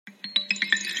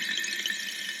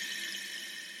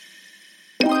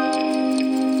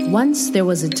Once there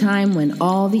was a time when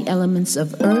all the elements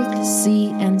of earth, sea,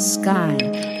 and sky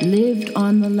lived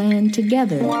on the land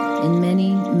together in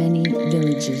many, many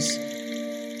villages.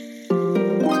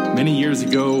 Many years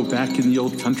ago, back in the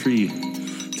old country,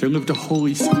 there lived a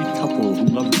holy, sweet couple who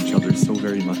loved each other so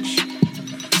very much.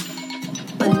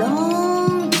 A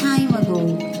long time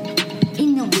ago,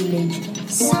 in a village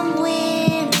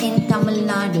somewhere in Tamil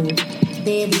Nadu,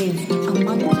 there lived a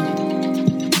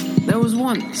monkey. There was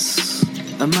once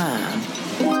a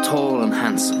man, tall and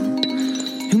handsome,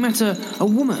 who met a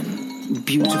woman,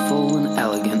 beautiful and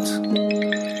elegant,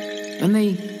 and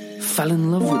they fell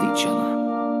in love with each other.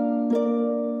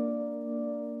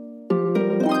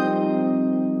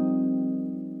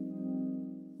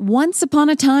 Once upon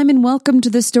a time, and welcome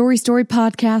to the Story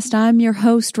podcast. I'm your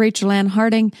host, Rachel Ann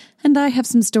Harding, and I have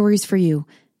some stories for you.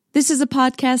 This is a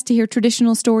podcast to hear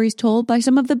traditional stories told by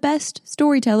some of the best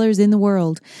storytellers in the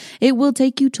world. It will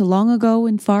take you to long ago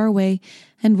and far away,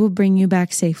 and will bring you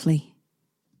back safely.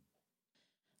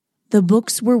 The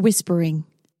books were whispering.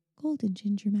 Golden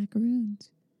ginger macaroons.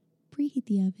 Preheat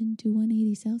the oven to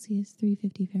 180 Celsius,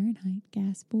 350 Fahrenheit,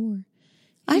 gas 4.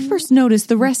 I first noticed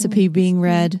the recipe being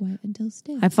read.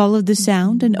 I followed the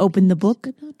sound and opened the book.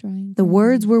 The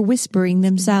words were whispering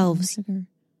themselves.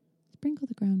 Sprinkle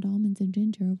the ground almonds and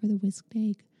ginger over the whisked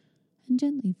egg and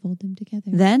gently fold them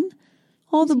together. Then,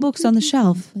 all the books on the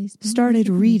shelf started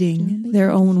reading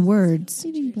their own words.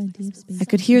 I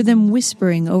could hear them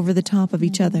whispering over the top of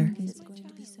each other.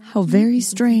 How very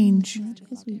strange.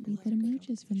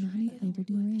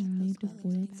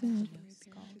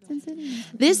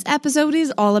 This episode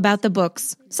is all about the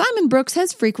books. Simon Brooks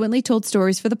has frequently told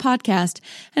stories for the podcast,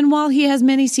 and while he has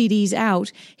many CDs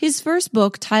out, his first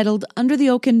book, titled Under the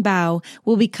Oaken Bough,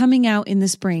 will be coming out in the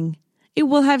spring. It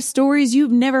will have stories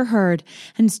you've never heard,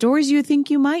 and stories you think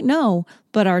you might know,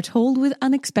 but are told with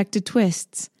unexpected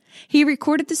twists. He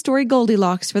recorded the story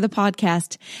Goldilocks for the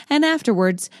podcast, and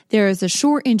afterwards, there is a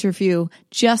short interview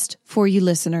just for you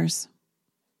listeners.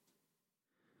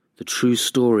 The true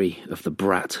story of the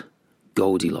brat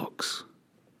Goldilocks.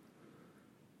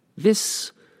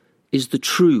 This is the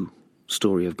true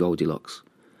story of Goldilocks.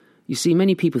 You see,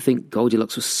 many people think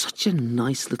Goldilocks was such a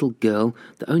nice little girl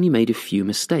that only made a few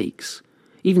mistakes.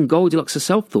 Even Goldilocks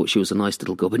herself thought she was a nice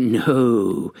little girl, but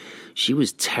no, she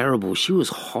was terrible, she was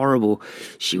horrible,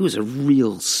 she was a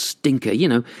real stinker,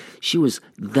 she was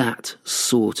that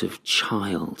sort of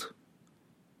child.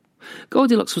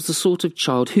 Goldilocks was the sort of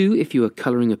child who, if you were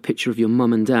colouring a picture of your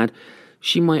mum and dad,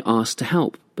 she might ask to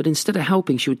help, but instead of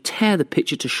helping, she would tear the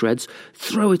picture to shreds,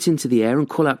 throw it into the air and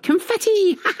call out,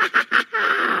 "Confetti! Ha ha ha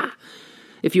ha!"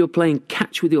 If you were playing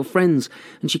catch with your friends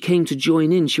and she came to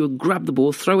join in, she would grab the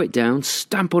ball, throw it down,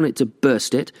 stamp on it to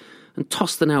burst it, and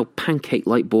toss the now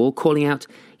pancake-like ball, calling out,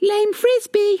 "Lame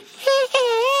frisbee!"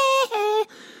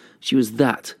 She was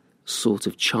that sort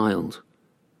of child.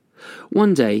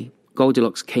 One day,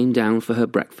 Goldilocks came down for her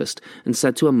breakfast and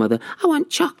said to her mother, "I want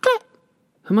chocolate."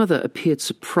 Her mother appeared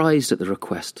surprised at the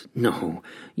request. "No,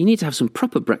 you need to have some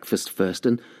proper breakfast first,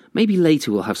 and maybe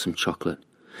later we'll have some chocolate."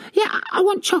 "Yeah, I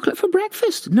want chocolate for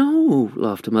breakfast." "No,"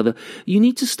 laughed her mother, "you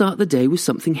need to start the day with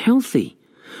something healthy."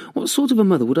 "What sort of a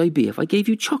mother would I be if I gave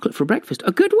you chocolate for breakfast?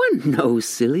 A good one?" "No,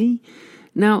 silly.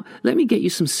 Now, let me get you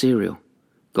some cereal."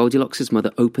 Goldilocks'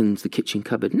 mother opened the kitchen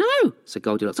cupboard. "No," said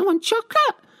Goldilocks, "I want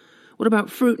chocolate." "What about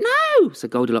fruit?" "No,"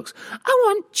 said Goldilocks, "I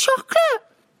want chocolate."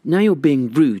 "Now you're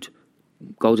being rude."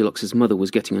 Goldilocks' mother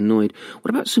was getting annoyed. "What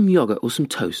about some yogurt or some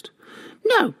toast?"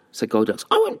 "No," said Goldilocks,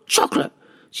 "I want chocolate."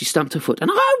 She stamped her foot.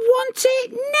 "And I want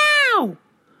it now!"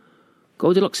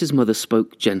 Goldilocks' mother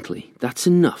spoke gently. "That's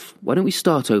enough. Why don't we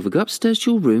start over? Go upstairs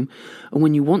to your room, and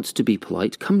when you want to be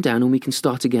polite, come down and we can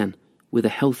start again with a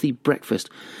healthy breakfast."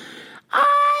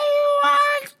 "I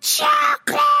want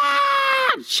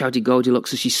chocolate!" shouted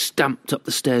Goldilocks as she stamped up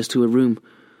the stairs to her room.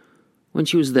 When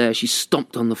she was there, she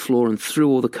stomped on the floor and threw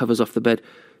all the covers off the bed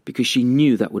because she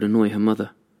knew that would annoy her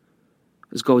mother.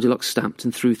 As Goldilocks stamped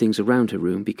and threw things around her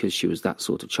room because she was that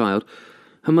sort of child,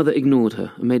 her mother ignored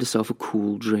her and made herself a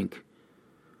cool drink.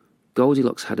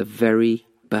 Goldilocks had a very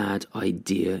bad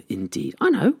idea indeed. "I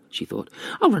know," she thought.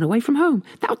 "I'll run away from home.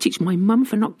 That'll teach my mum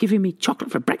for not giving me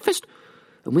chocolate for breakfast."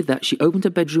 And with that, she opened her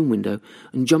bedroom window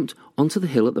and jumped onto the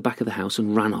hill at the back of the house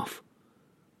and ran off.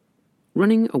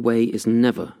 Running away is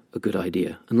never a good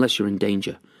idea unless you're in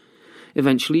danger.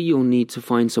 Eventually, you'll need to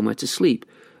find somewhere to sleep,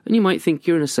 and you might think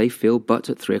you're in a safe field, but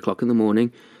at 3 o'clock in the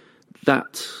morning,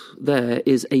 that there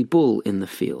is a bull in the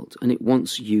field, and it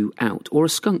wants you out. Or a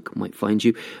skunk might find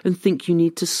you and think you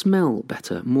need to smell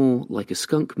better, more like a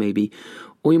skunk maybe.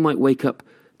 Or you might wake up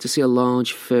to see a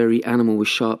large, furry animal with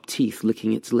sharp teeth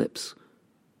licking its lips.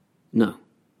 No,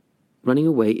 Running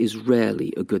away is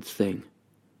rarely a good thing.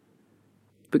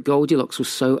 But Goldilocks was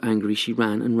so angry she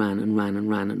ran and ran and ran and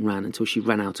ran and ran until she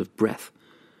ran out of breath.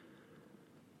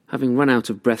 Having run out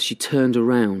of breath, she turned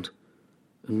around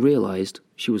and realised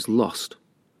she was lost.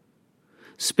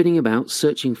 Spinning about,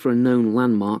 searching for a known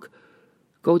landmark,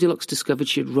 Goldilocks discovered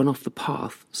she had run off the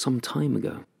path some time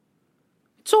ago.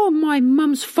 "It's all my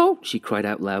mum's fault," she cried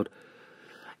out loud.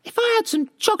 "If I had some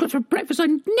chocolate for breakfast, I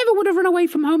never would have run away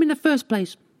from home in the first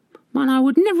place. Man, I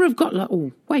would never have got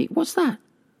oh, wait, what's that?"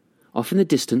 Off in the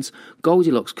distance,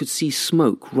 Goldilocks could see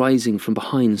smoke rising from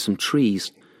behind some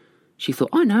trees. She thought,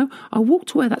 "I know, I'll walk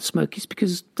to where that smoke is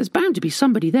because there's bound to be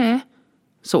somebody there."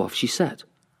 So off she set.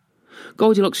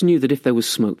 Goldilocks knew that if there was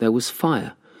smoke, there was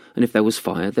fire. And if there was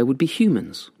fire, there would be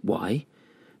humans. Why?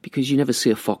 Because you never see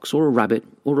a fox or a rabbit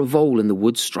or a vole in the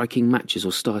woods striking matches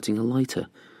or starting a lighter.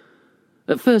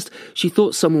 At first, she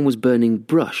thought someone was burning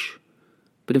brush.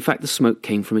 But in fact, the smoke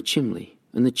came from a chimney,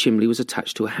 and the chimney was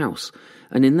attached to a house,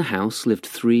 and in the house lived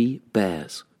 3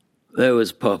 bears. There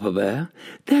was Papa Bear,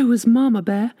 there was Mama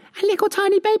Bear, and little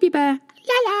tiny baby bear.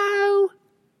 Hello!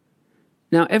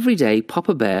 Now, every day,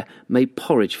 Papa Bear made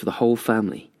porridge for the whole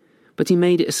family, but he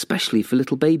made it especially for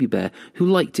little baby bear, who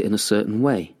liked it in a certain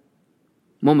way.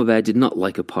 Mama Bear did not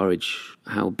like a porridge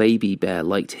how baby bear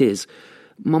liked his.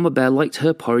 Mama Bear liked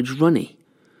her porridge runny,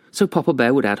 so Papa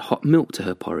Bear would add hot milk to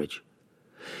her porridge.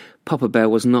 Papa Bear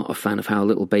was not a fan of how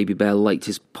little baby bear liked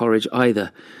his porridge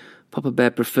either. Papa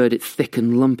Bear preferred it thick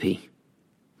and lumpy.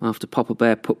 After Papa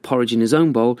Bear put porridge in his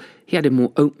own bowl, he added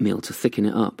more oatmeal to thicken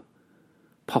it up.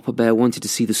 Papa Bear wanted to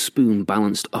see the spoon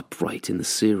balanced upright in the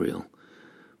cereal,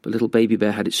 but little baby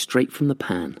bear had it straight from the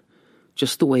pan,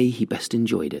 just the way he best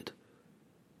enjoyed it.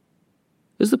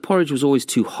 As the porridge was always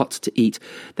too hot to eat,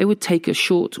 they would take a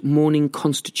short morning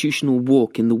constitutional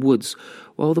walk in the woods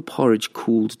while the porridge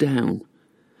cooled down.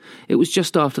 It was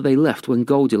just after they left when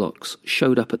Goldilocks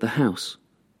showed up at the house.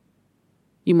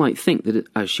 You might think that,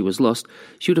 as she was lost,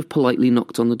 she would have politely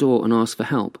knocked on the door and asked for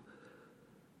help.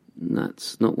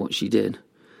 That's not what she did.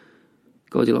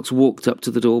 Goldilocks walked up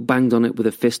to the door, banged on it with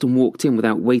a fist, and walked in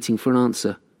without waiting for an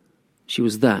answer. She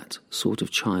was that sort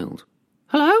of child.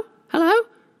 "Hello? Hello?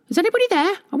 Is anybody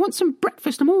there? I want some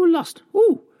breakfast. I'm all lost.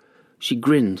 Ooh!" She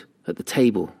grinned at the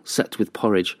table, set with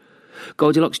porridge.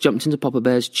 Goldilocks jumped into Papa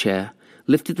Bear's chair,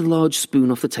 lifted the large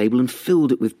spoon off the table and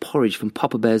filled it with porridge from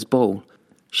Papa Bear's bowl.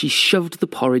 She shoved the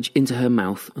porridge into her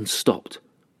mouth and stopped.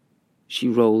 She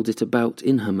rolled it about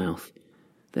in her mouth,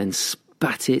 then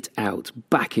spat it out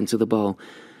back into the bowl.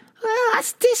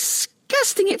 "That's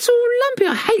disgusting. It's all lumpy.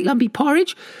 I hate lumpy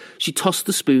porridge." She tossed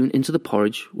the spoon into the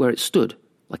porridge where it stood,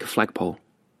 like a flagpole.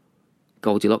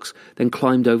 Goldilocks then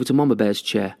climbed over to Mama Bear's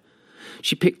chair.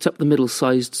 She picked up the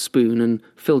middle-sized spoon and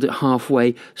filled it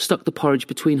halfway, stuck the porridge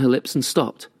between her lips and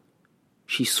stopped.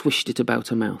 She swished it about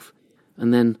her mouth,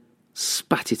 and then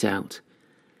spat it out.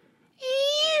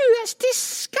 "Ew, that's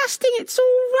disgusting. It's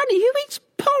all runny. Who eats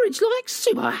porridge like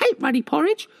soup? I hate runny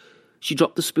porridge." She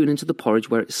dropped the spoon into the porridge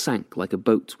where it sank like a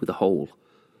boat with a hole.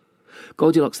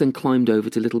 Goldilocks then climbed over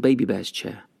to little baby bear's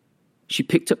chair. She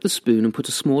picked up the spoon and put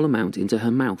a small amount into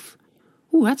her mouth.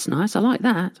 "Oh, that's nice. I like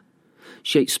that."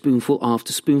 She ate spoonful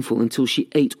after spoonful until she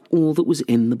ate all that was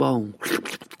in the bowl.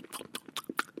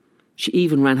 She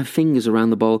even ran her fingers around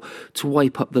the bowl to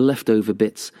wipe up the leftover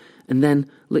bits, and then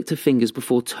licked her fingers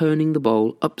before turning the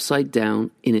bowl upside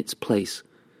down in its place,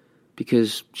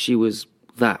 because she was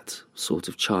that sort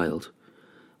of child.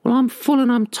 "Well, I'm full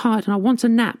and I'm tired and I want a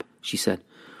nap," she said.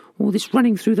 "All this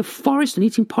running through the forest and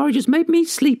eating porridge has made me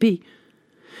sleepy."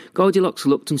 Goldilocks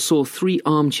looked and saw 3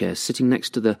 armchairs sitting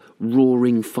next to the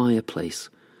roaring fireplace.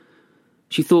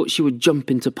 She thought she would jump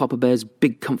into Papa Bear's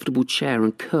big comfortable chair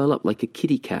and curl up like a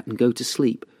kitty cat and go to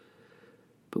sleep.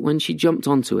 But when she jumped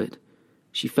onto it,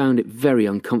 she found it very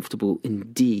uncomfortable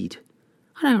indeed.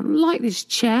 "I don't like this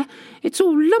chair. It's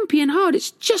all lumpy and hard.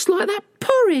 It's just like that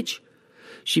porridge."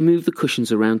 She moved the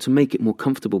cushions around to make it more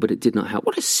comfortable, but it did not help.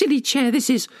 "What a silly chair this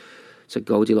is," said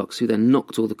Goldilocks, who then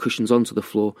knocked all the cushions onto the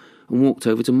floor and walked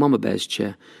over to Mama Bear's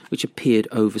chair, which appeared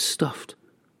overstuffed.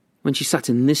 When she sat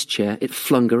in this chair, it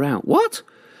flung her out. "What?"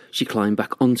 She climbed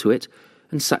back onto it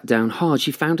and sat down hard.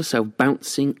 She found herself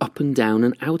bouncing up and down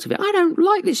and out of it. "I don't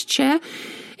like this chair.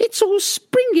 It's all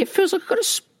springy. It feels like I've got a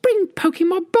spring poking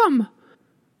my bum."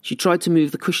 She tried to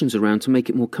move the cushions around to make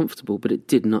it more comfortable, but it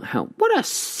did not help. "What a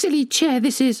silly chair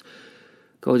this is."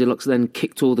 Goldilocks then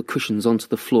kicked all the cushions onto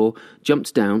the floor,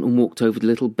 jumped down and walked over to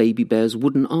little baby bear's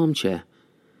wooden armchair.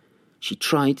 She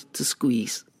tried to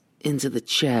squeeze into the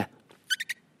chair.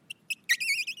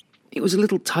 It was a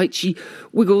little tight. She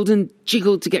wiggled and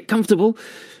jiggled to get comfortable.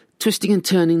 Twisting and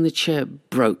turning, the chair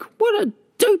broke. "What a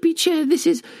dopey chair this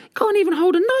is. Can't even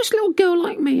hold a nice little girl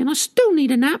like me, and I still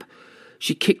need a nap.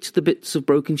 She kicked the bits of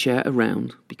broken chair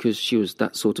around, because she was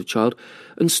that sort of child,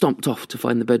 and stomped off to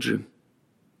find the bedroom.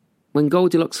 When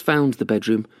Goldilocks found the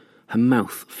bedroom, her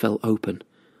mouth fell open.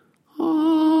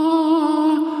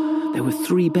 There were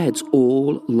 3 beds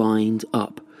all lined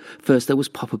up. First there was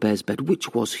Papa Bear's bed,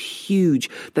 which was huge.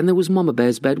 Then there was Mama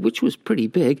Bear's bed, which was pretty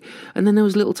big. And then there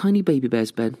was little tiny Baby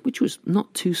Bear's bed, which was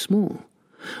not too small.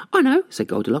 I know, said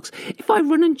Goldilocks. If I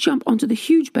run and jump onto the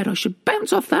huge bed, I should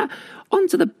bounce off that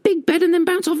onto the big bed and then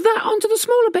bounce off that onto the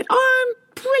smaller bed. I'm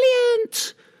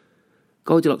brilliant!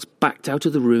 Goldilocks backed out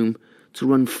of the room to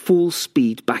run full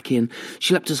speed back in.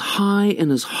 She leapt as high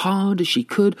and as hard as she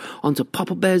could onto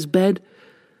Papa Bear's bed.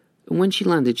 And when she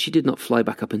landed, she did not fly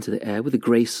back up into the air with the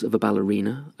grace of a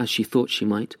ballerina, as she thought she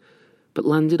might, but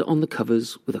landed on the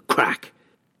covers with a crack.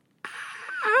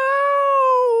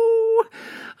 Ow!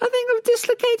 I think I've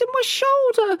dislocated my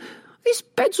shoulder. This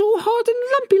bed's all hard and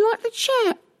lumpy like the chair,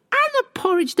 and the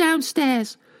porridge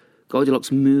downstairs.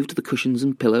 Goldilocks moved the cushions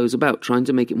and pillows about, trying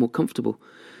to make it more comfortable.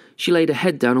 She laid her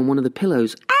head down on one of the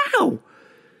pillows. Ow!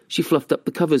 She fluffed up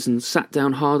the covers and sat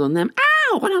down hard on them.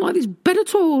 Ow! I don't like this bed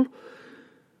at all.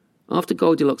 After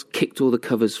Goldilocks kicked all the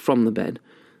covers from the bed,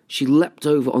 she leapt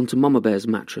over onto Mama Bear's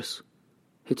mattress.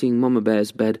 Hitting Mama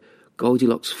Bear's bed,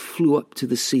 Goldilocks flew up to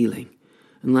the ceiling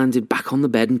and landed back on the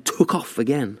bed and took off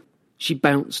again. She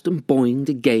bounced and boinged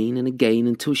again and again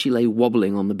until she lay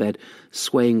wobbling on the bed,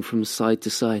 swaying from side to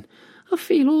side. I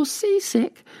feel all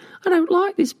seasick. I don't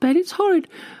like this bed. It's horrid.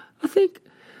 I think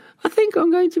I'm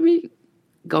going to be...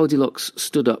 Goldilocks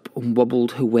stood up and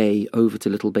wobbled her way over to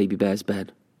little Baby Bear's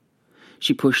bed.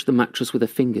 She pushed the mattress with her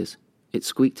fingers. It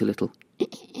squeaked a little.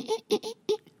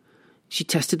 She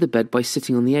tested the bed by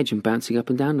sitting on the edge and bouncing up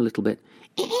and down a little bit.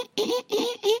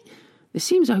 This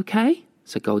seems okay,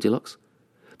 said Goldilocks.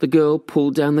 The girl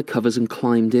pulled down the covers and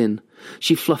climbed in.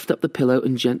 She fluffed up the pillow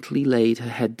and gently laid her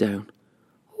head down.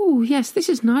 Oh, yes, this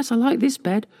is nice. I like this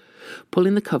bed.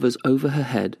 Pulling the covers over her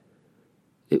head,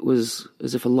 it was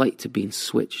as if a light had been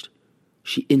switched.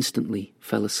 She instantly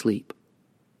fell asleep.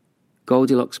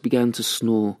 Goldilocks began to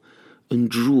snore and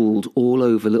drooled all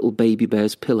over little Baby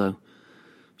Bear's pillow.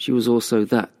 She was also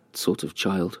that sort of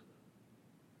child.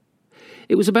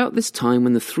 It was about this time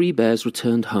when the 3 bears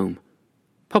returned home.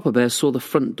 Papa Bear saw the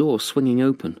front door swinging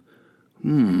open.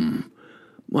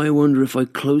 I wonder if I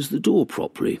closed the door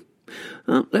properly.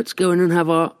 Let's go in and have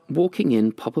our... Walking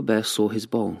in, Papa Bear saw his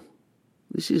bowl.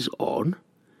 This is odd.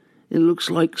 It looks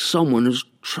like someone has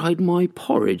tried my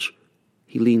porridge.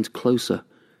 He leaned closer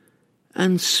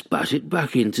and spat it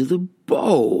back into the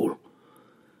bowl.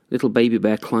 Little Baby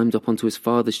Bear climbed up onto his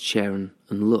father's chair and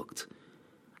looked.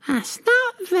 That's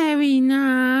not very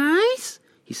nice,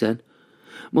 he said.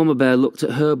 Mama Bear looked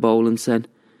at her bowl and said,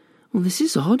 Well, this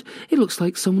is odd. It looks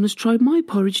like someone has tried my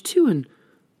porridge too and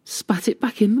spat it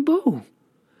back in the bowl.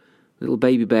 Little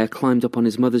Baby Bear climbed up on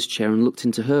his mother's chair and looked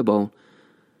into her bowl.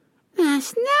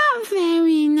 That's not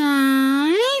very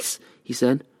nice, he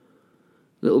said.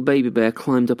 Little Baby Bear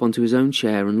climbed up onto his own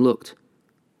chair and looked.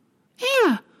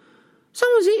 Here,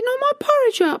 someone's eaten all my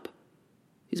porridge up.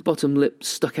 His bottom lip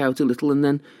stuck out a little and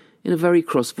then, in a very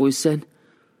cross voice, said,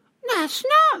 That's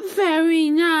not very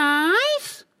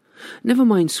nice. Never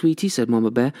mind, sweetie, said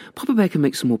Mama Bear. Papa Bear can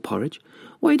make some more porridge.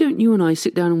 Why don't you and I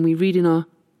sit down and we read in our...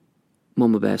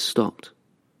 Mama Bear stopped.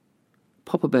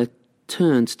 Papa Bear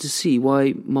turned to see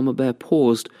why Mama Bear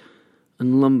paused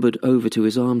and lumbered over to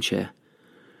his armchair.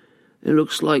 It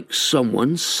looks like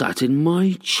someone sat in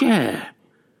my chair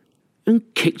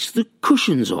and kicked the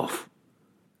cushions off.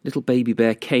 Little Baby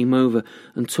Bear came over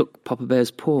and took Papa Bear's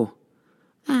paw.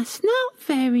 That's not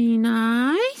very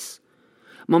nice.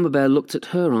 Mama Bear looked at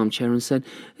her armchair and said,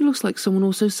 It looks like someone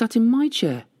also sat in my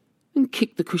chair and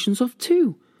kicked the cushions off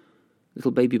too.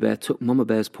 Little Baby Bear took Mama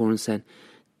Bear's paw and said,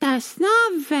 That's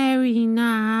not very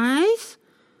nice.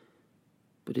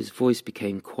 But his voice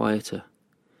became quieter.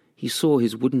 He saw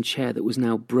his wooden chair that was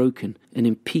now broken and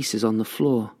in pieces on the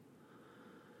floor.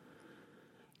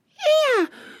 Here!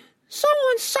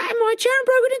 Someone sat in my chair and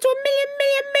broke it into a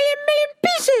million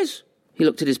pieces! He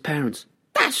looked at his parents.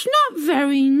 That's not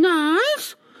very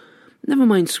nice. Never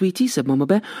mind, sweetie, said Mama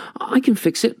Bear. I can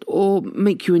fix it, or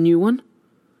make you a new one.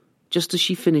 Just as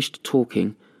she finished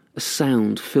talking, a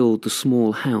sound filled the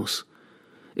small house.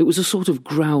 It was a sort of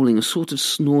growling, a sort of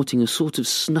snorting, a sort of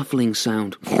snuffling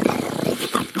sound.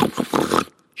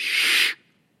 Shh,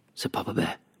 said Papa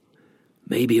Bear.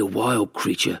 Maybe a wild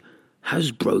creature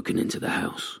has broken into the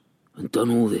house and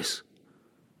done all this.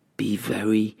 Be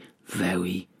very,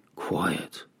 very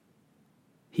quiet.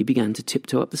 He began to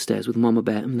tiptoe up the stairs with Mama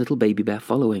Bear and Little Baby Bear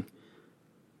following.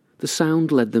 The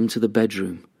sound led them to the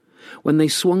bedroom. When they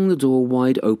swung the door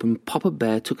wide open, Papa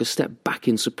Bear took a step back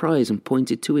in surprise and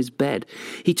pointed to his bed.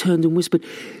 He turned and whispered,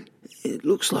 "It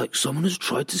looks like someone has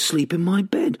tried to sleep in my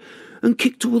bed and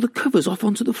kicked all the covers off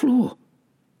onto the floor."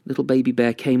 Little Baby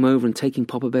Bear came over and, taking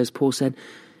Papa Bear's paw, said,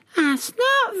 "That's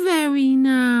not very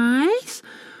nice."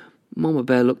 Mama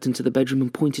Bear looked into the bedroom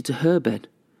and pointed to her bed.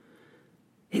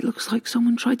 "It looks like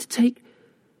someone tried to take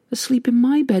a sleep in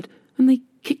my bed and they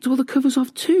kicked all the covers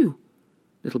off too."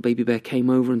 Little Baby Bear came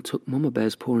over and took Mama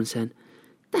Bear's paw and said,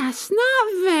 "That's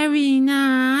not very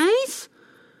nice."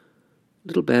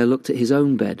 Little Bear looked at his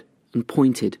own bed and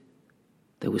pointed.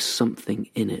 There was something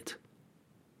in it.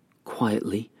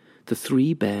 Quietly, the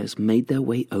three bears made their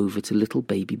way over to Little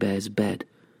Baby Bear's bed.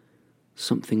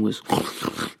 Something was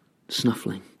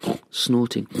snuffling,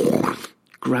 snorting,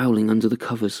 growling under the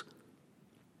covers.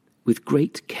 With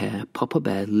great care, Papa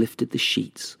Bear lifted the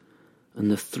sheets,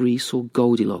 and the three saw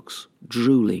Goldilocks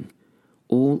drooling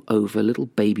all over Little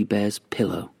Baby Bear's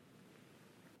pillow.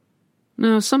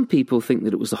 Now, some people think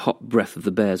that it was the hot breath of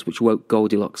the bears which woke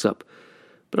Goldilocks up,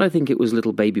 but I think it was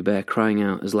Little Baby Bear crying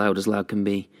out as loud can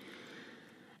be,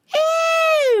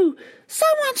 "Ew!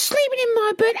 Someone's sleeping in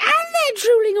my bed and they're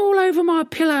drooling all over my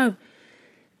pillow.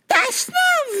 That's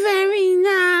not very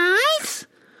nice."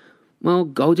 Well,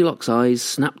 Goldilocks' eyes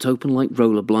snapped open like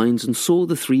roller blinds and saw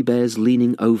the three bears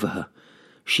leaning over her.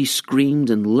 She screamed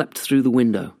and leapt through the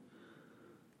window.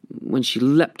 When she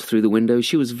leapt through the window,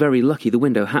 she was very lucky the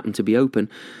window happened to be open,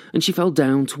 and she fell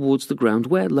down towards the ground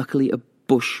where, luckily, a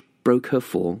bush broke her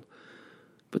fall.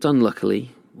 But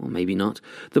unluckily, or maybe not,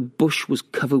 the bush was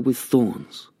covered with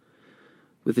thorns.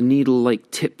 With the needle-like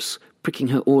tips pricking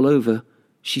her all over,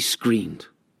 she screamed.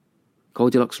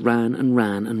 Goldilocks ran and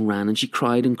ran and ran, and she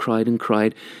cried and cried and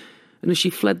cried, and as she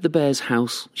fled the bear's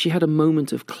house, she had a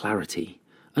moment of clarity.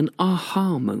 An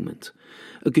aha moment,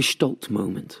 a gestalt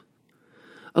moment.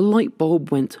 A light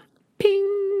bulb went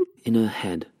ping in her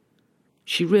head.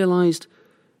 She realized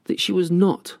that she was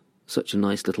not such a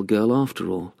nice little girl after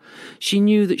all. She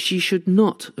knew that she should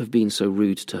not have been so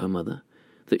rude to her mother,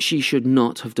 that she should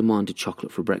not have demanded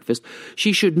chocolate for breakfast,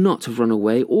 she should not have run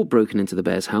away or broken into the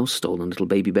bear's house, stolen Little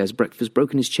Baby Bear's breakfast,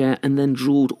 broken his chair, and then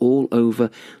drooled all over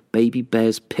Baby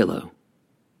Bear's pillow.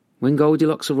 When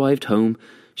Goldilocks arrived home,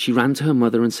 she ran to her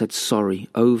mother and said sorry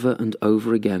over and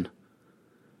over again.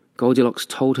 Goldilocks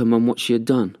told her mum what she had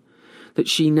done, that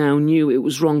she now knew it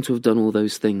was wrong to have done all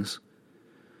those things.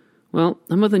 Well,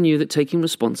 her mother knew that taking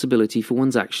responsibility for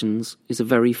one's actions is a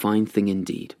very fine thing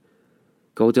indeed.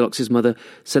 Goldilocks' mother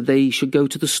said they should go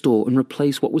to the store and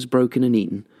replace what was broken and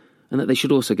eaten, and that they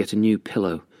should also get a new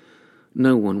pillow.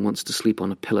 No one wants to sleep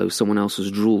on a pillow someone else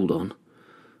has drooled on,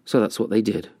 so that's what they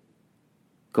did.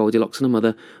 Goldilocks and her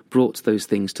mother brought those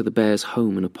things to the bear's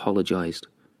home and apologized.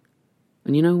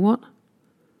 And you know what?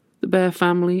 The bear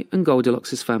family and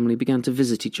Goldilocks' family began to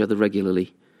visit each other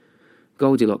regularly.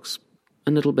 Goldilocks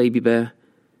and Little Baby Bear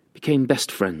became best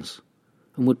friends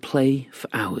and would play for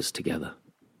hours together.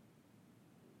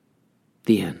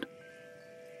 The end.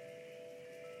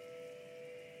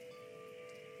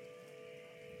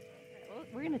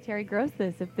 We're going to Terry Gross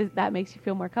this if that makes you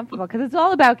feel more comfortable, because it's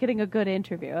all about getting a good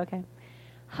interview, okay?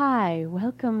 Hi,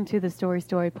 welcome to the Story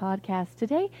podcast.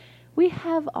 Today we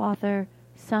have author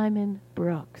Simon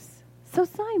Brooks. So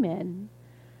Simon,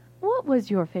 what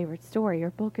was your favorite story or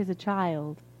book as a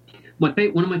child? One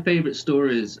of my favourite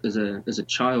stories as a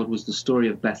child was the story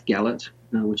of Beth Gelert,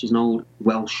 which is an old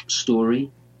Welsh story.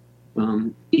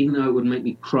 Even though it would make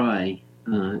me cry,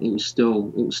 it was still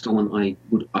one I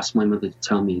would ask my mother to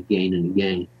tell me again and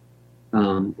again.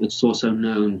 It's also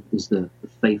known as the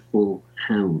Faithful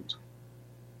Hound.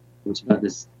 It's about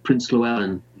this Prince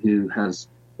Llewellyn who has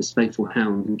this faithful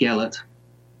hound, Gelert,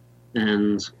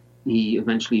 and he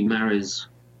eventually marries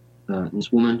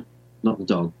this woman, not the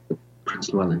dog, but Prince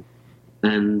Llewellyn.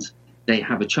 And they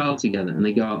have a child together, and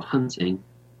they go out hunting,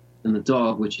 and the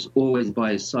dog, which is always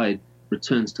by his side,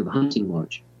 returns to the hunting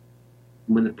lodge.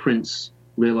 And when the prince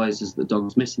realizes the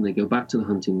dog's missing, they go back to the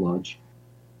hunting lodge,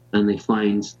 and they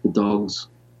find the dog's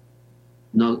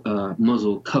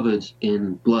muzzle covered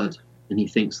in blood, and he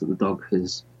thinks that the dog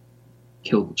has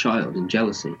killed the child in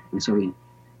jealousy, and so he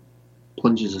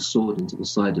plunges a sword into the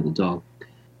side of the dog.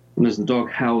 And as the dog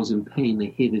howls in pain, they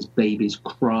hear this baby's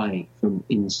cry from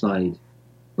inside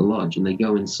the lodge, and they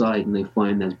go inside and they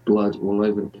find there's blood all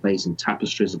over the place, and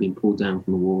tapestries have been pulled down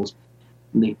from the walls,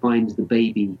 and they find the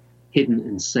baby hidden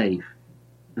and safe,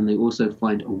 and they also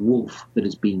find a wolf that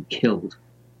has been killed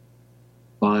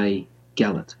by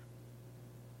Gelert.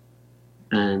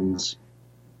 And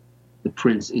the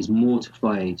prince is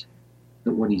mortified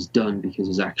at what he's done because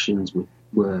his actions were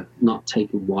were not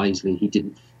taken wisely. He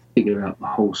didn't figure out the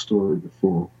whole story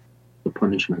before the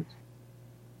punishment.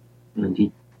 And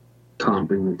he can't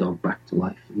bring the dog back to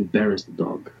life. He buries the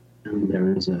dog. And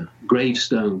there is a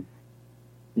gravestone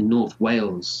in North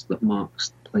Wales that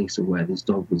marks the place of where this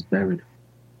dog was buried.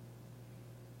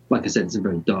 Like I said, it's a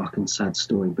very dark and sad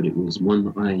story, but it was one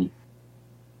that I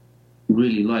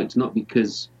really liked, not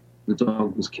because the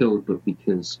dog was killed, but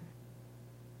because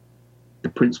the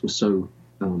prince was so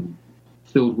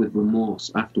filled with remorse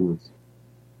afterwards.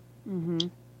 Mm-hmm.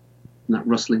 And that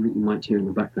rustling that you might hear in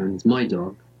the background is my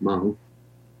dog, Mo,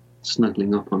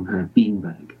 snuggling up on her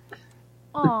beanbag.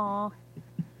 Aww,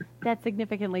 that's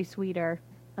significantly sweeter.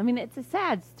 I mean, it's a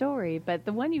sad story, but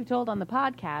the one you told on the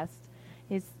podcast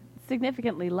is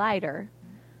significantly lighter,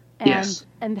 and yes,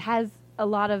 and has a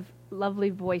lot of lovely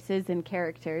voices and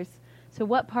characters. So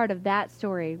what part of that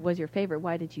story was your favorite?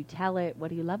 Why did you tell it? What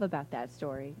do you love about that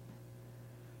story?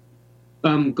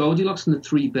 Goldilocks and the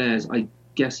Three Bears, I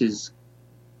guess, is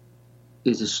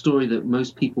a story that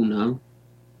most people know.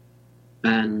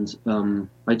 And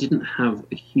I didn't have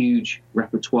a huge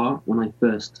repertoire when I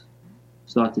first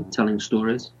started telling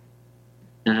stories.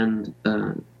 And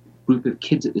a group of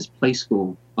kids at this play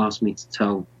school asked me to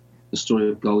tell the story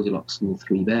of Goldilocks and the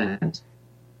Three Bears.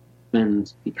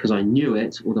 And because I knew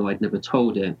it, although I'd never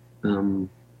told it,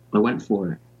 I went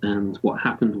for it. And what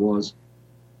happened was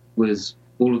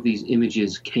all of these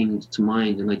images came to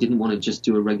mind, and I didn't want to just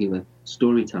do a regular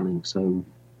storytelling. So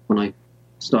when I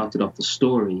started off the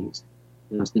story,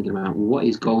 I was thinking about, what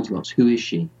is Goldilocks? Who is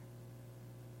she?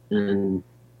 And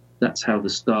that's how the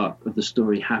start of the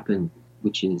story happened,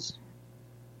 which is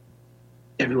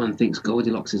everyone thinks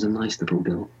Goldilocks is a nice little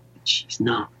girl. She's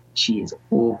not. She is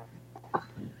awful.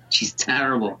 She's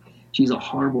terrible. She's a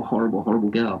horrible, horrible, horrible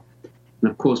girl.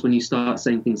 And of course, when you start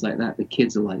saying things like that, the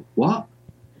kids are like, what?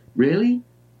 Really?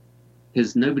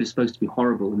 Because nobody's supposed to be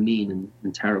horrible and mean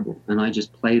and terrible. And I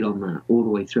just played on that all the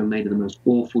way through and made her the most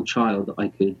awful child that I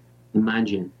could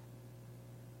imagine.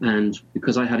 And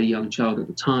because I had a young child at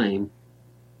the time,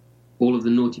 all of the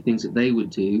naughty things that they would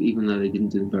do, even though they didn't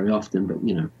do them very often, but,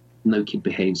 you know, no kid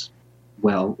behaves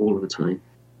well all of the time.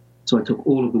 So I took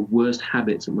all of the worst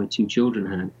habits that my two children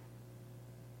had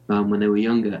when they were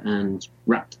younger and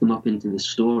wrapped them up into this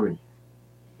story.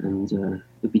 And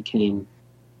it became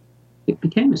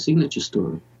a signature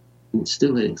story, and it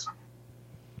still is.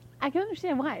 I can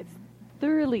understand why. It's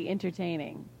thoroughly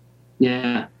entertaining.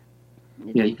 Yeah,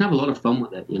 you can have a lot of fun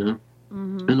with it, you know.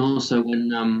 Mm-hmm. And also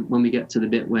when we get to the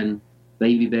bit when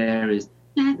Baby Bear is,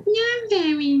 that's not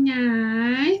very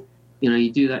nice, you know,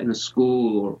 you do that in a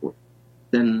school, or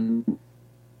then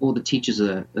all the teachers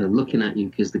are looking at you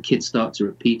because the kids start to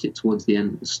repeat it towards the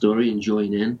end of the story and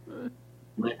join in.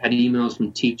 I've had emails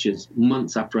from teachers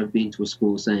months after I've been to a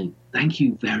school saying, thank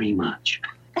you very much.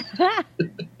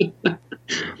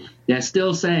 They're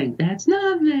still saying, that's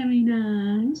not very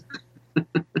nice.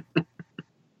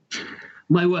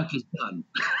 My work is done.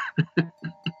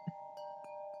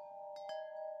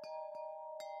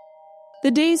 The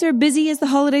days are busy as the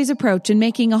holidays approach, and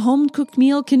making a home-cooked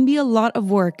meal can be a lot of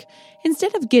work.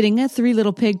 Instead of getting a Three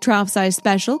Little Pig trough-size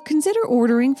special, consider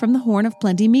ordering from the Horn of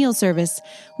Plenty meal service.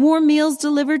 Warm meals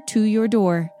delivered to your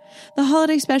door. The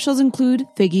holiday specials include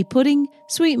figgy pudding,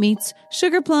 sweetmeats,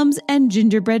 sugar plums, and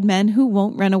gingerbread men who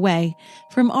won't run away.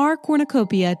 From our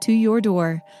cornucopia to your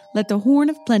door, let the Horn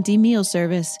of Plenty meal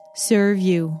service serve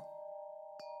you.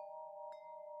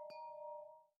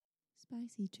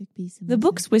 The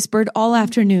books whispered all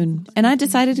afternoon, and I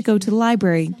decided to go to the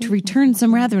library to return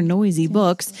some rather noisy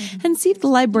books and see if the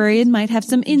librarian might have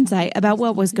some insight about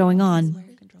what was going on.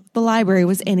 The library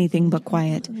was anything but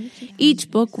quiet. Each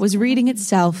book was reading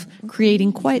itself,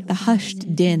 creating quite the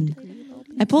hushed din.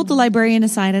 I pulled the librarian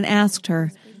aside and asked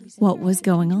her what was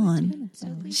going on.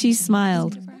 She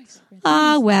smiled.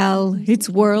 Ah, well, it's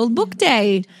World Book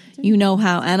Day. You know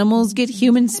how animals get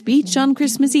human speech on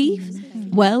Christmas Eve?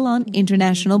 Well, on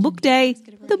International Book Day,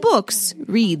 the books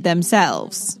read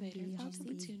themselves.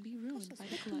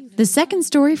 The second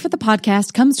story for the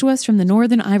podcast comes to us from the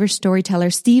Northern Irish storyteller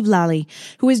Steve Lally,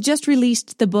 who has just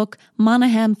released the book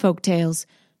Monaghan Folktales.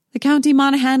 The County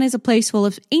Monaghan is a place full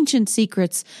of ancient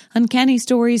secrets, uncanny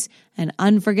stories, and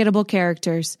unforgettable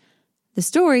characters. The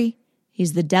story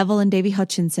is The Devil and Davy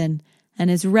Hutchinson,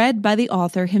 and is read by the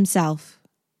author himself.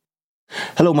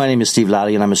 Hello, my name is Steve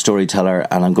Lally and I'm a storyteller,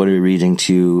 and I'm going to be reading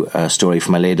to you a story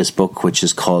from my latest book, which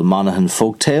is called Monaghan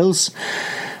Folktales.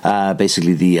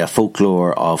 Basically the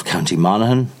folklore of County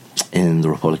Monaghan in the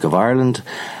Republic of Ireland.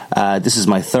 This is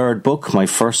my third book. My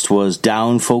first was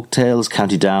Down Folk Tales,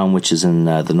 County Down, which is in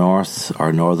the north,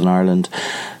 or Northern Ireland.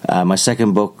 My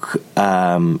second book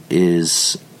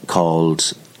is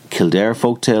called Kildare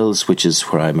Folk Tales, which is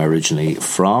where I'm originally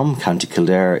from, County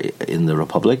Kildare in the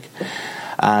Republic.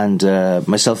 And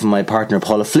myself and my partner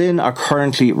Paula Flynn are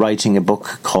currently writing a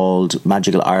book called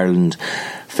Magical Ireland,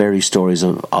 Fairy Stories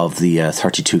of the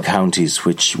 32 Counties,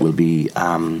 which will be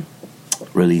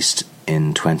released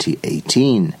in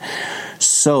 2018.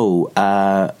 So,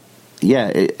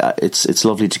 it's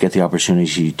lovely to get the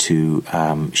opportunity to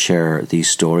share these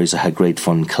stories. I had great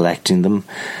fun collecting them,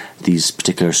 these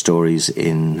particular stories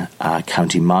in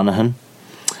County Monaghan.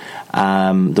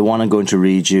 The one I'm going to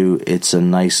read you, it's a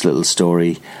nice little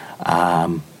story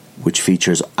which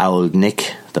features Old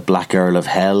Nick, the Black Earl of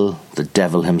Hell, the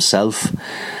devil himself,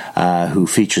 who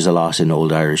features a lot in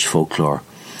old Irish folklore.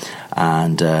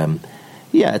 And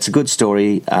it's a good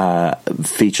story,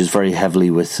 features very heavily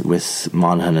with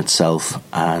Monaghan itself.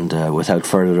 And without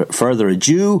further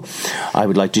ado, I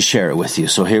would like to share it with you.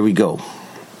 So here we go.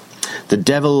 The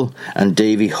Devil and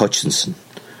Davy Hutchinson.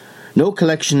 No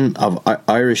collection of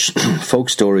Irish folk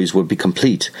stories would be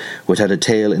complete without a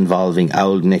tale involving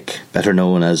Old Nick, better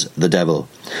known as the Devil.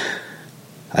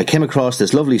 I came across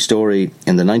this lovely story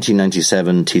in the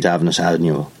 1997 T-Davenant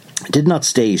Annual. It did not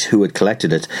state who had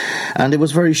collected it, and it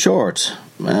was very short,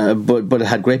 but it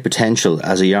had great potential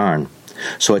as a yarn.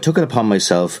 So I took it upon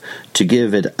myself to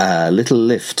give it a little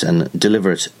lift and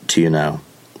deliver it to you now,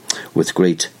 with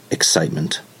great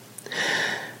excitement.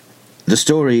 The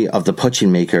story of the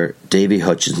putching maker Davy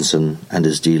Hutchinson and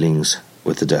his dealings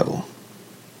with the devil.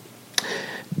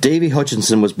 Davy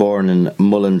Hutchinson was born in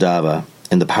Mullendava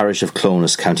in the parish of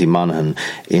Clones, County Monaghan,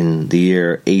 in the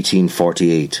year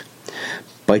 1848.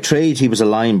 By trade he was a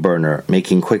lime burner,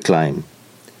 making quicklime.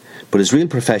 But his real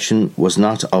profession was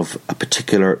not of a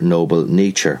particular noble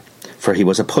nature, for he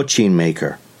was a putching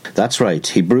maker. That's right,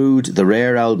 he brewed the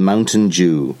rare old Mountain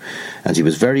Dew, and he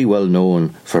was very well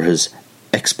known for his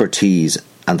expertise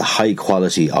and the high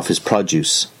quality of his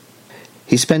produce.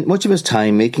 He spent much of his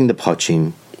time making the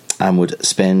putching and would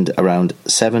spend around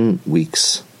 7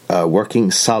 weeks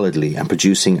working solidly and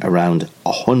producing around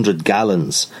 100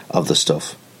 gallons of the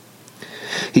stuff.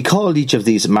 He called each of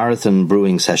these marathon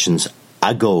brewing sessions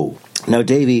a go. Now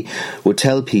Davy would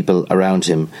tell people around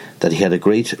him that he had a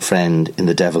great friend in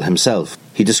the devil himself.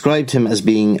 He described him as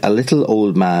being a little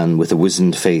old man with a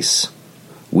wizened face,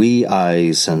 wee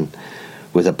eyes, and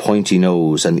with a pointy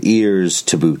nose and ears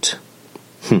to boot.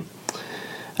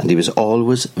 And he was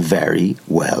always very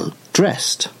well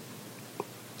dressed.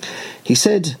 He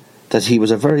said that he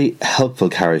was a very helpful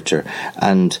character,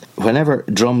 and whenever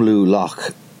Drumloo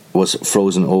Loch was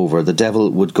frozen over, the devil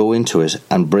would go into it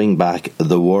and bring back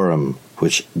the worm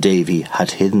which Davy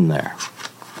had hidden there.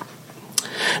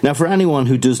 Now, for anyone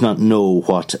who does not know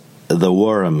what the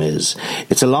worm is,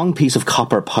 it's a long piece of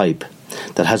copper pipe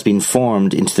that has been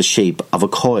formed into the shape of a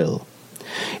coil.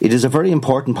 It is a very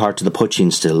important part to the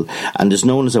putching still, and is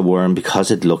known as a worm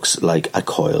because it looks like a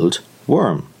coiled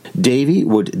worm. Davy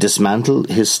would dismantle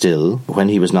his still when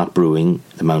he was not brewing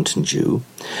the Mountain Dew,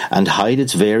 and hide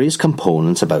its various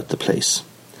components about the place,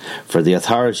 for the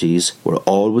authorities were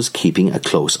always keeping a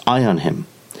close eye on him.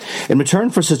 In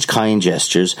return for such kind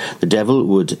gestures, the devil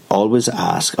would always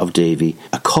ask of Davy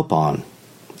a cup on,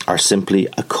 or simply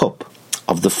a cup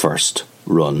of the first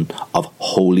run of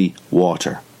holy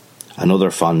water,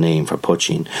 another fond name for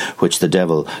putching, which the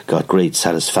devil got great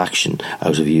satisfaction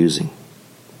out of using.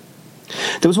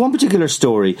 There was one particular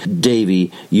story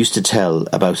Davy used to tell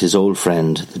about his old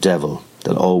friend the devil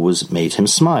that always made him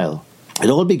smile. It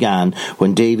all began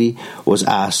when Davy was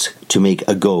asked to make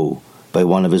a go by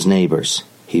one of his neighbours.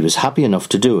 He was happy enough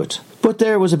to do it. But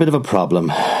there was a bit of a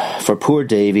problem, for poor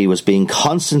Davy was being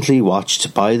constantly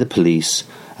watched by the police,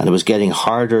 and it was getting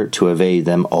harder to evade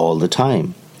them all the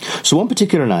time. So one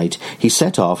particular night he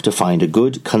set off to find a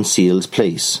good concealed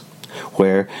place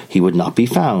where he would not be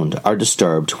found or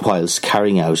disturbed whilst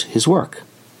carrying out his work.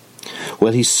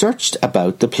 Well, he searched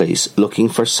about the place looking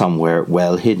for somewhere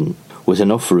well hidden, with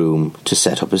enough room to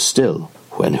set up his still,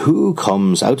 when who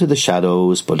comes out of the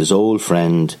shadows but his old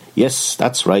friend, yes,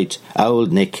 that's right,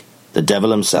 Old Nick, the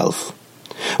devil himself.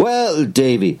 "Well,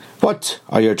 Davy, what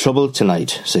are your troubles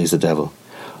tonight?" says the devil.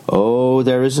 "Oh,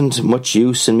 there isn't much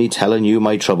use in me telling you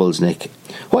my troubles, Nick."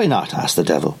 "Why not?" asked the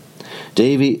devil.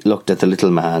 Davy looked at the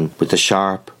little man with the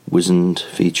sharp, wizened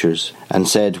features, and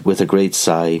said with a great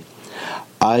sigh,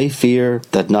 "I fear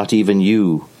that not even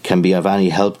you can be of any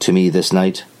help to me this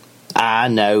night." "Ah,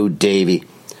 now, Davy,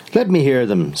 "Let me hear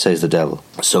them," says the devil.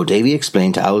 So Davy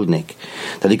explained to Old Nick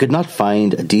that he could not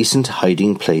find a decent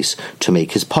hiding place to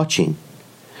make his poaching,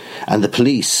 and the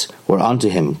police were onto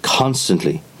him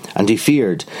constantly, and he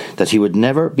feared that he would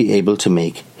never be able to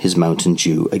make his Mountain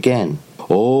Dew again.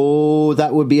 "Oh,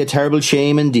 that would be a terrible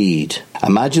shame indeed.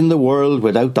 Imagine the world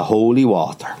without the holy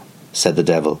water," said the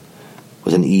devil,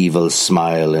 with an evil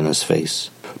smile in his face.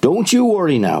 "Don't you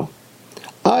worry now.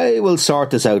 I will sort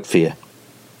this out for you.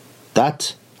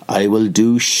 That I will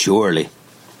do surely."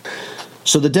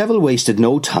 So the devil wasted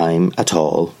no time at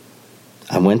all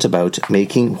and went about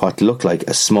making what looked like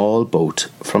a small boat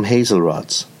from hazel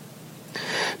rods.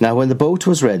 Now when the boat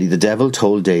was ready, the devil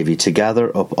told Davy to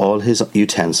gather up all his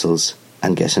utensils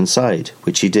and get inside,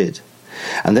 which he did,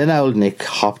 and then Old Nick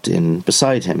hopped in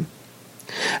beside him.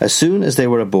 As soon as they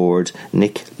were aboard,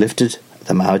 Nick lifted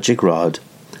the magic rod,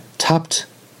 tapped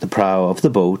the prow of the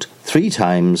boat 3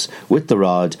 times with the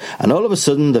rod, and all of a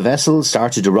sudden the vessel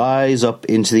started to rise up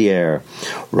into the air,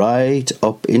 right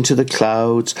up into the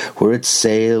clouds, where it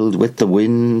sailed with the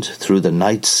wind through the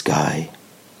night sky.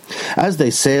 As they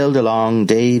sailed along,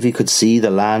 Davy could see the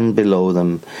land below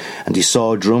them, and he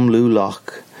saw Drumloo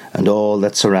Loch and all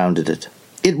that surrounded it.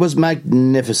 It was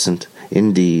magnificent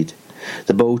indeed.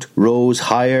 The boat rose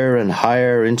higher and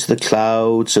higher into the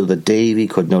clouds, so that Davy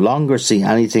could no longer see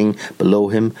anything below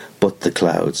him but the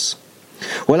clouds.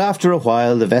 Well, after a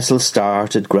while the vessel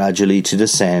started gradually to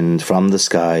descend from the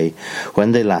sky.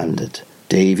 When they landed,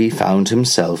 Davy found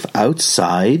himself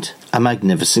outside a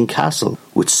magnificent castle,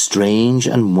 with strange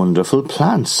and wonderful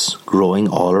plants growing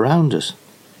all around it.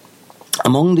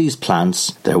 Among these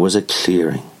plants there was a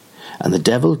clearing, and the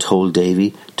devil told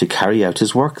Davy to carry out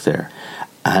his work there,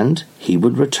 and he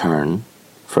would return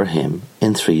for him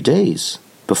in 3 days.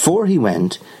 Before he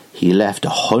went, he left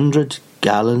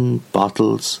 100-gallon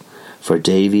bottles for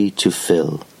Davy to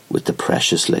fill with the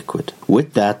precious liquid.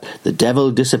 With that, the devil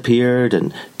disappeared,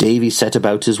 and Davy set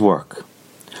about his work,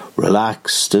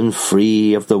 relaxed and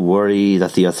free of the worry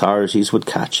that the authorities would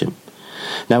catch him.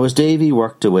 Now, as Davy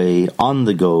worked away on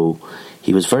the go,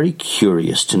 he was very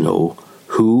curious to know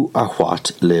who or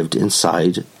what lived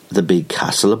inside the big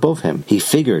castle above him. He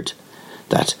figured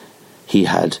that he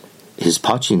had his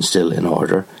poaching still in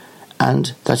order,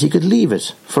 and that he could leave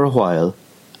it for a while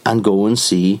and go and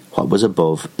see what was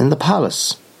above in the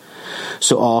palace.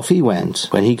 So off he went.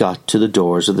 When he got to the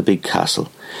doors of the big castle,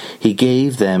 he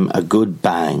gave them a good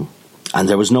bang, and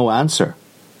there was no answer.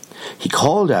 He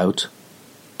called out,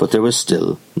 but there was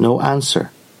still no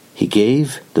answer. He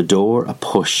gave the door a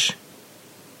push,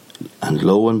 and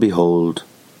lo and behold,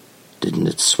 didn't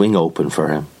it swing open for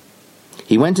him.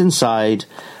 He went inside,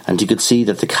 and he could see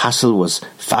that the castle was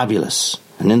fabulous,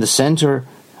 and in the centre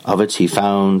of it he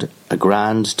found a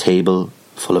grand table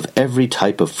full of every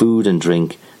type of food and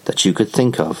drink that you could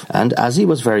think of, and as he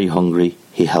was very hungry,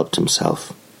 he helped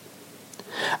himself.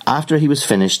 After he was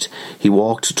finished, he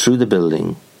walked through the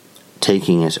building,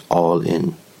 taking it all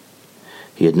in.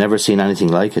 He had never seen anything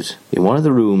like it. In one of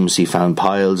the rooms he found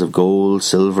piles of gold,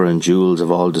 silver and jewels of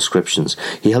all descriptions.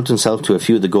 He helped himself to a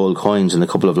few of the gold coins and a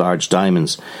couple of large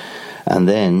diamonds, and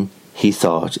then he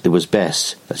thought it was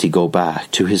best that he go back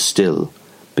to his still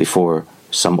before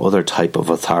some other type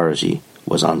of authority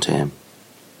was onto him.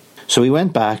 So he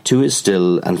went back to his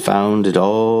still and found it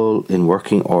all in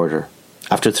working order.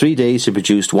 After 3 days he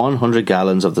produced 100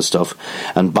 gallons of the stuff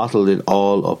and bottled it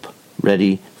all up,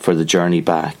 ready for the journey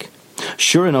back.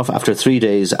 Sure enough, after 3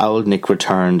 days, Old Nick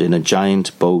returned in a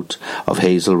giant boat of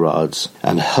hazel rods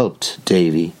and helped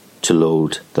Davy to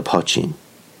load the poaching.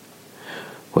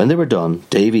 When they were done,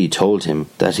 Davy told him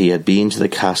that he had been to the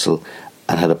castle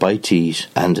and had a bite to eat,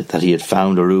 and that he had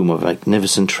found a room of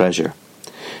magnificent treasure.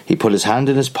 He put his hand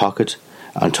in his pocket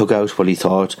and took out what he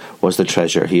thought was the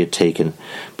treasure he had taken,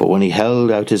 but when he held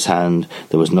out his hand,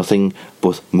 there was nothing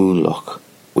but moonluck,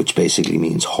 which basically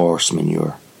means horse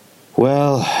manure.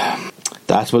 "Well,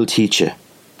 that will teach you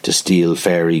to steal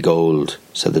fairy gold,"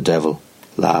 said the devil,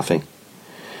 laughing.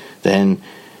 Then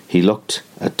he looked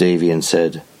at Davy and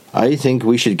said, "I think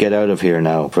we should get out of here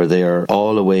now, for they are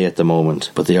all away at the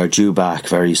moment, but they are due back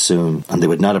very soon, and they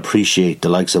would not appreciate the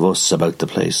likes of us about the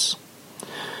place."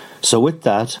 So with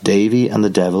that, Davy and the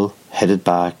devil headed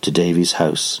back to Davy's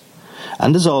house,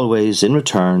 and as always, in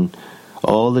return,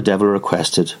 all the devil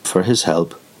requested for his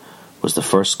help was the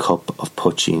first cup of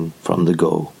poaching from the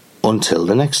go. Until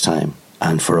the next time,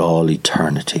 and for all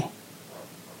eternity.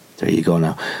 There you go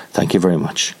now. Thank you very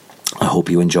much. I hope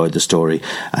you enjoyed the story,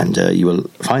 and you will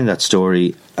find that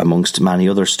story amongst many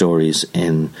other stories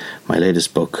in my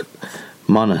latest book,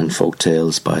 Monaghan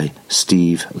Folktales by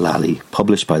Steve Lally,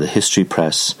 published by the History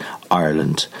Press,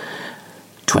 Ireland,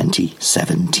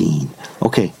 2017.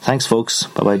 Okay, thanks folks.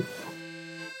 Bye-bye.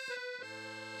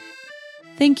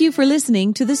 Thank you for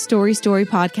listening to the Story Story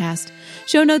podcast.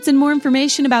 Show notes and more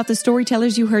information about the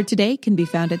storytellers you heard today can be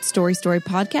found at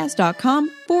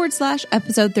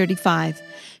storystorypodcast.com/episode 35.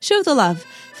 Show the love.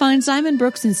 Find Simon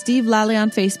Brooks and Steve Lally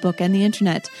on Facebook and the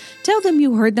internet. Tell them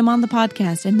you heard them on the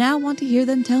podcast and now want to hear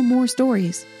them tell more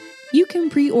stories. You can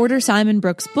pre-order Simon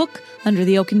Brooks' book, Under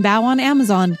the Oaken Bough, on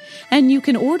Amazon. And you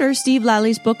can order Steve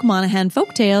Lally's book, Monaghan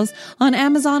Folktales, on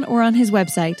Amazon or on his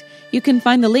website. You can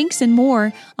find the links and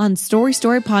more on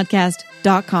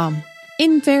storystorypodcast.com.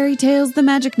 In fairy tales, the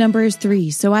magic number is 3,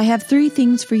 so I have 3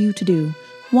 things for you to do.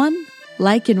 1,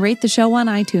 like and rate the show on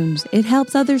iTunes. It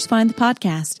helps others find the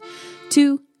podcast.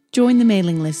 2, join the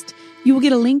mailing list. You will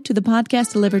get a link to the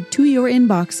podcast delivered to your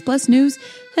inbox, plus news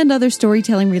and other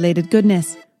storytelling-related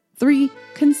goodness. 3,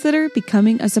 consider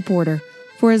becoming a supporter.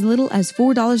 For as little as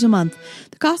 $4 a month,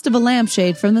 the cost of a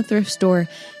lampshade from the thrift store,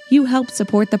 you help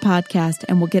support the podcast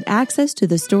and will get access to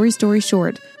the Story Story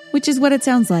Short, which is what it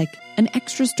sounds like, an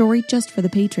extra story just for the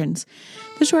patrons.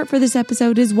 The short for this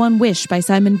episode is One Wish by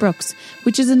Simon Brooks,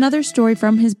 which is another story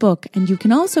from his book, and you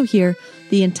can also hear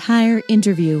the entire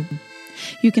interview.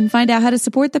 You can find out how to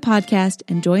support the podcast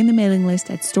and join the mailing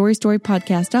list at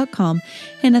storystorypodcast.com,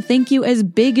 and a thank you as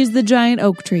big as the giant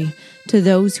oak tree to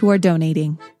those who are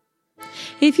donating.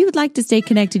 If you would like to stay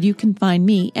connected, you can find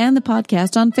me and the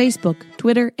podcast on Facebook,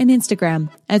 Twitter, and Instagram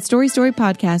at Story Story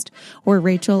Podcast or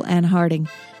Rachel Ann Harding.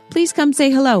 Please come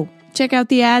say hello. Check out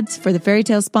the ads for the fairy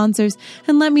tale sponsors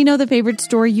and let me know the favorite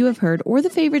story you have heard or the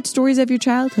favorite stories of your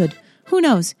childhood. Who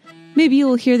knows? Maybe you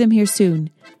will hear them here soon.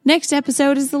 Next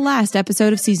episode is the last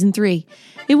episode of Season 3.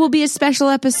 It will be a special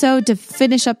episode to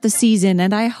finish up the season,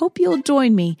 and I hope you'll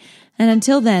join me. And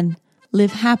until then,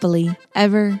 live happily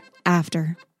ever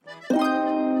after.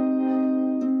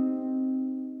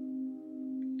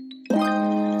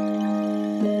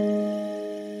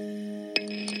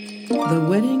 The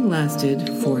wedding lasted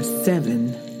for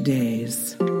 7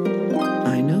 days.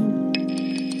 I know.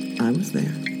 I was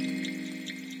there.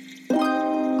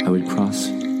 I would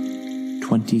cross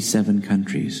 27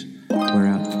 countries, wear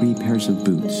out 3 pairs of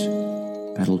boots,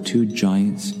 battle 2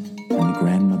 giants and the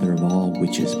grandmother of all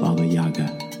witches, Baba Yaga,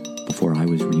 before I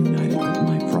was reunited with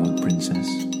my frog princess.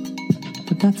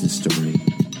 But that's a story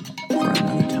for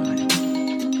another time.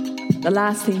 The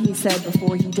last thing he said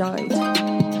before he died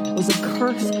was a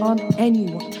curse on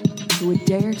anyone who would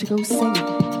dare to go singing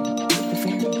with the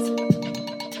fairies.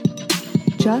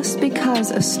 Just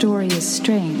because a story is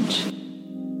strange,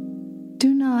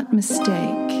 do not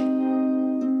mistake.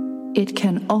 It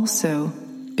can also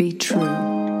be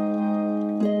true.